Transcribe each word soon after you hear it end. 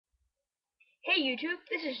Hey YouTube,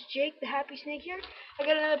 this is Jakethehappysnake here. I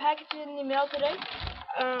got another package in the mail today.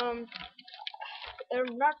 I'm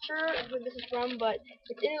not sure where this is from, but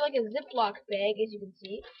it's in like a Ziploc bag, as you can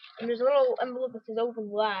see. And there's a little envelope that says open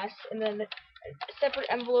glass, and then a separate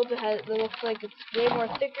envelope that looks like it's way more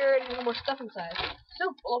thicker and has more stuff inside.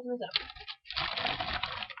 So, I'll open this up.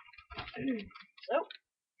 So,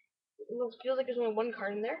 it feels like there's only one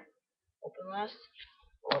card in there. Open last.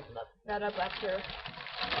 We'll open that up after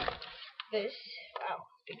this. Wow,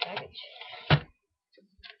 big package.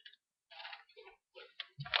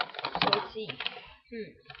 So let's see.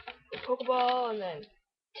 Pokeball and then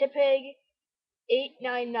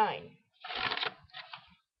tepig899.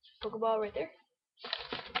 Pokeball right there.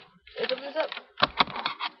 Let's open this up.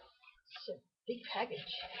 It's a big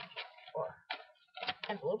package. Or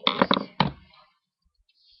envelope at least.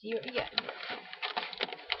 See what we got.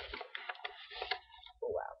 Oh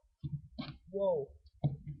wow. Whoa.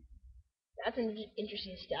 That's an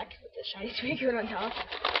interesting stack with the shiny speaker on top.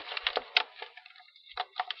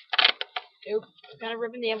 Nope, I'm kind of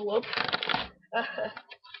ripping the envelope.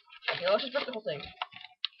 Okay, let's just rip the whole thing.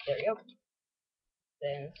 There we go.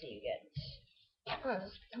 Then let's see, you get. How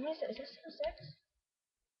many stacks? Is that 7 stacks?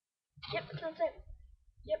 Yep, that's 7 stacks.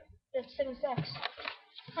 Yep, that's 7 stacks.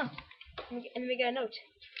 Huh. And then we got a note.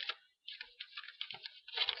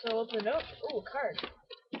 So I'll open the note. Ooh, a card.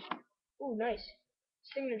 Ooh, nice.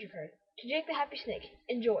 Signature card. To Jakethehappysnake.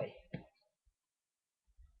 Enjoy.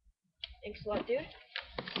 Thanks a lot, dude.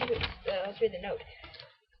 Let's read the note.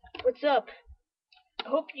 What's up? I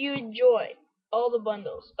hope you enjoy all the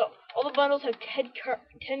bundles. Oh, all the bundles have 10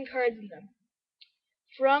 cards in them.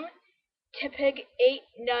 From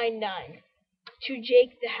tepig899 to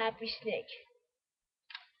Jakethehappysnake.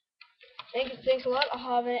 Thanks a lot.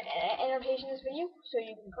 I'll have an annotation in this video, so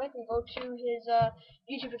you can click and go to his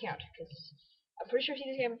YouTube account, because I'm pretty sure I've seen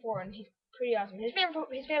this guy before, and he's pretty awesome. His favorite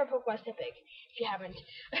Pokemon is Tepig,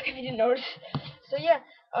 if you didn't notice. So yeah,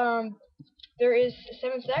 there is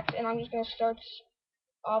 7 stacks, and I'm just gonna start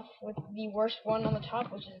off with the worst one on the top,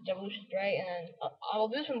 which is Devolution Spray, and then I'll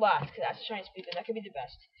do this one last, because that's a shiny speaker. That could be the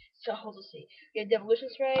best. So we'll see. We have Devolution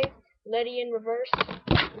Spray, Ledian Reverse,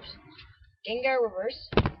 Gengar Reverse,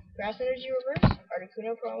 Grass Energy Reverse,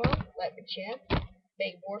 Articuno Promo, Lightning Champ,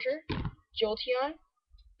 Big Mortar, Jolteon,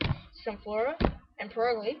 Sunflora, and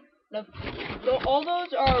Perugly. Now, all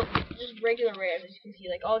those are just regular rares, as you can see.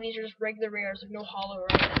 Like, all these are just regular rares, with no holo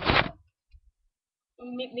rares.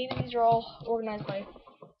 Maybe these are all organized by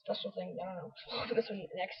special things. I don't know. This one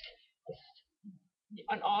next.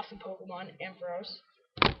 An awesome Pokemon, Ampharos.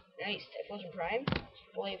 Nice, Typhlosion Prime.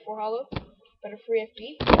 Blade 4 holo. Better free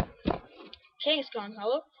FB. Kangaskhan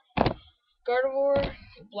holo. Gardevoir,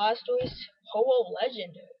 Blastoise, Ho-Oh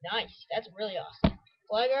Legend. Nice, that's really awesome.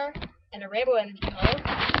 Gligar, and a Rainbow Energy holo.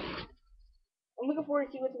 I'm looking forward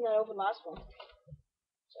to see what's in that open last one.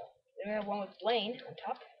 So, then we have one with Blaine on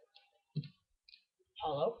top.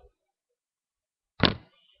 Holo.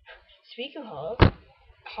 Suicune holo.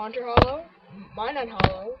 Haunter holo. Minun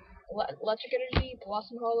holo. Electric Energy,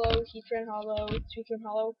 Blossom holo. Heatran holo. Suicune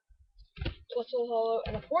holo. Plusle holo,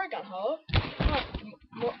 and a Porygon holo.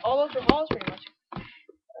 All those are holos pretty much.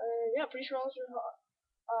 Yeah, pretty sure all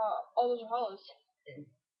those are holos. And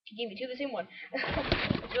he gave me 2 of the same one.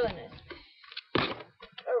 It's really nice.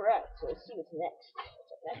 Alright, so let's see what's next.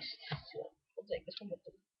 What's up next? So we'll take this one with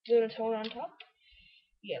the Lunatone on top.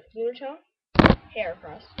 You have Lunatone,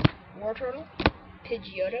 Heracross, Wartortle,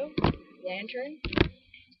 Pidgeotto, Lantern,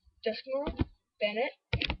 Dusknoir, Bennett,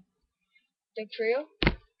 Dugtrio,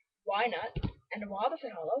 Wynot, and a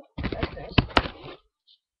Wobbuffet holo. That's nice.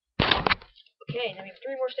 Okay, now we have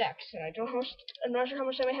 3 more stacks, and I'm not sure how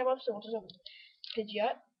much time I have left, so we'll just open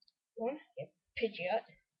Pidgeot. One, yep, Pidgeot.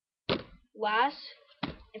 Last,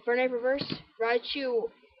 Infernape Reverse, Raichu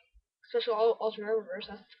Special Ultra Rare Reverse,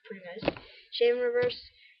 that's pretty nice. Shaman Reverse,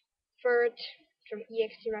 Furret from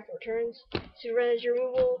EXT Rocket Returns, Super Energy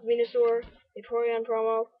Removal, Venusaur, Vaporeon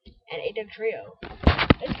Promo, and a Dugtrio.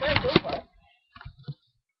 It's good so far.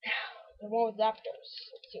 The one with Zapdos.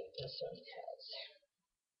 Let's see what this one has.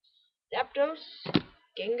 Zapdos,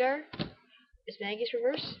 Gengar, Mismagius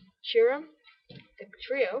Reverse, Chiram, the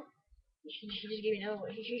Trio. He just gave me another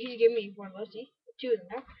one. He just gave me one of those. See? 2 of them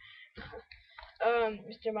now.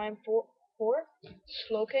 Mr. Mime 4,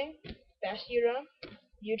 Slowking, Bastiodon,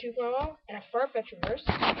 YouTube promo, and a Farfetch Reverse.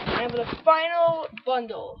 And for the final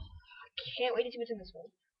bundle, I can't wait to see what's in this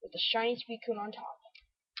one, with the shiny Suicune on top.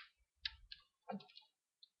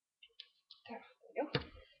 There we go.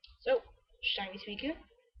 So, shiny Suicune.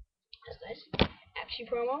 That's nice. Axie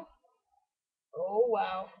promo. Oh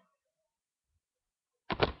wow.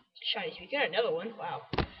 Shiny Suicune, another one. Wow.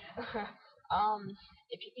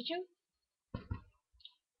 a Pikachu.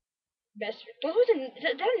 Best. Is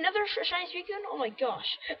that another shiny Suicune? Oh my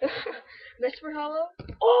gosh. Vesper Hollow.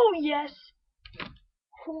 Oh yes.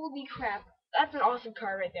 Holy crap. That's an awesome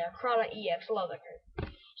card right there. Krana EX. Love that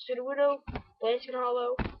card. Pseudo Widow. Blaziken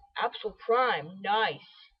Hollow. Absolute Prime. Nice.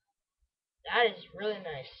 That is really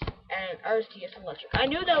nice. And RSDS Electric. I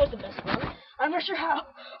knew that was the best one. I'm not sure how.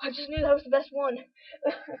 I just knew that was the best one.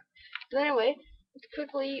 So anyway, let's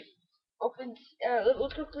quickly open.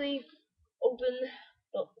 Let's quickly open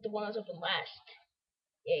the one that's open last.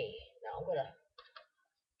 Yay! Now I'm gonna.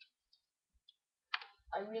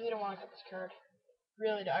 I really don't want to cut this card.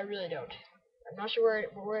 I really don't. I'm not sure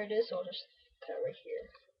where it is, so I'll just cut it right here.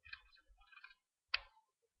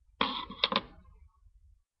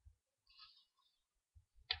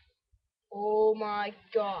 Oh my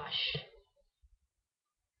gosh!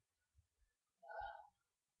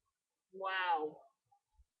 Wow!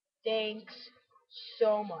 Thanks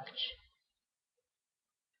so much.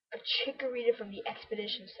 A Chikorita from the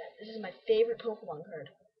Expedition set. This is my favorite Pokemon card.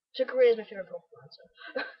 Chikorita is my favorite Pokemon,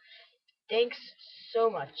 so thanks so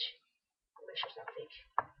much. I'll make sure it's not fake.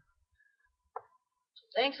 So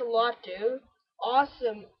thanks a lot, dude.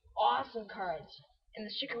 Awesome cards. And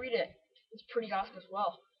the Chikorita is pretty awesome as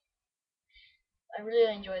well. I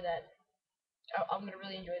really enjoy that. I'm gonna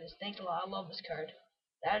really enjoy this. Thanks a lot. I love this card.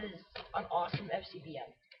 That is an awesome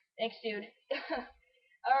FCBM. Thanks, dude.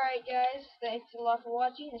 Alright, guys. Thanks a lot for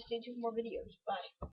watching, and stay tuned for more videos. Bye.